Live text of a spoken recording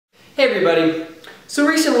Hey everybody! So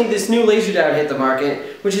recently this new laser diode hit the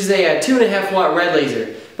market, which is a 2.5 watt red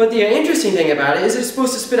laser. But the interesting thing about it is it's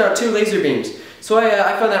supposed to spit out 2 laser beams. So I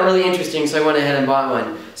found that really interesting, so I went ahead and bought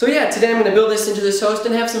one. So yeah, today I'm going to build this into this host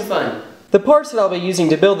and have some fun. The parts that I'll be using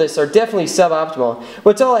to build this are definitely suboptimal, but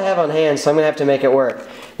it's all I have on hand, so I'm going to have to make it work.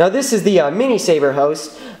 Now this is the Mini Saber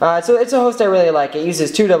host, so it's a host I really like. It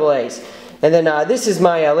uses 2 AA's. And then this is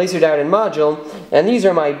my laser diode and module, and these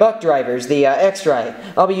are my buck drivers, the X drive.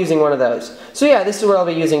 I'll be using one of those. So yeah, this is what I'll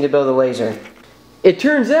be using to build the laser. It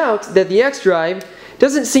turns out that the X drive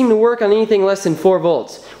doesn't seem to work on anything less than 4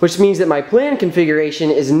 volts, which means that my planned configuration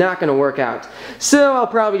is not going to work out. So I'll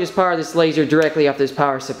probably just power this laser directly off this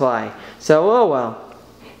power supply. So oh well.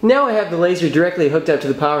 Now I have the laser directly hooked up to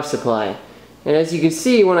the power supply. And as you can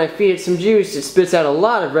see, when I feed it some juice, it spits out a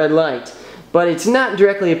lot of red light. But it's not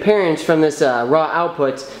directly apparent from this raw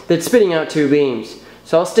output that's spitting out 2 beams.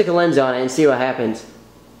 So I'll stick a lens on it and see what happens.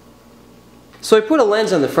 So I put a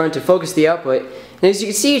lens on the front to focus the output, and as you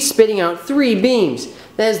can see it's spitting out 3 beams.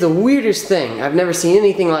 That is the weirdest thing. I've never seen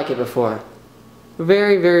anything like it before.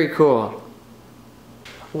 Very, very cool.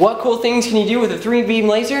 What cool things can you do with a 3-beam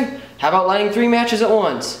laser? How about lighting 3 matches at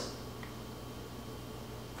once?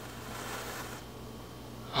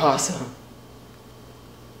 Awesome.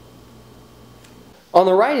 On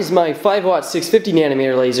the right is my 5 watt 650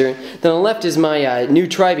 nanometer laser, then on the left is my new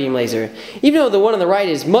tri-beam laser. Even though the one on the right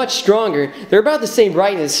is much stronger, they're about the same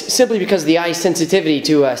brightness simply because of the eye's sensitivity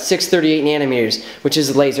to 638 nanometers, which is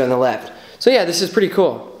the laser on the left. So yeah, this is pretty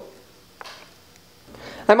cool.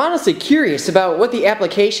 I'm honestly curious about what the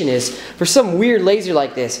application is for some weird laser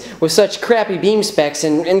like this with such crappy beam specs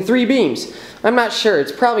and 3 beams. I'm not sure,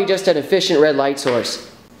 it's probably just an efficient red light source.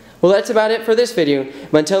 Well, that's about it for this video,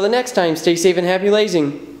 but until the next time, stay safe and happy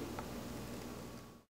lasing.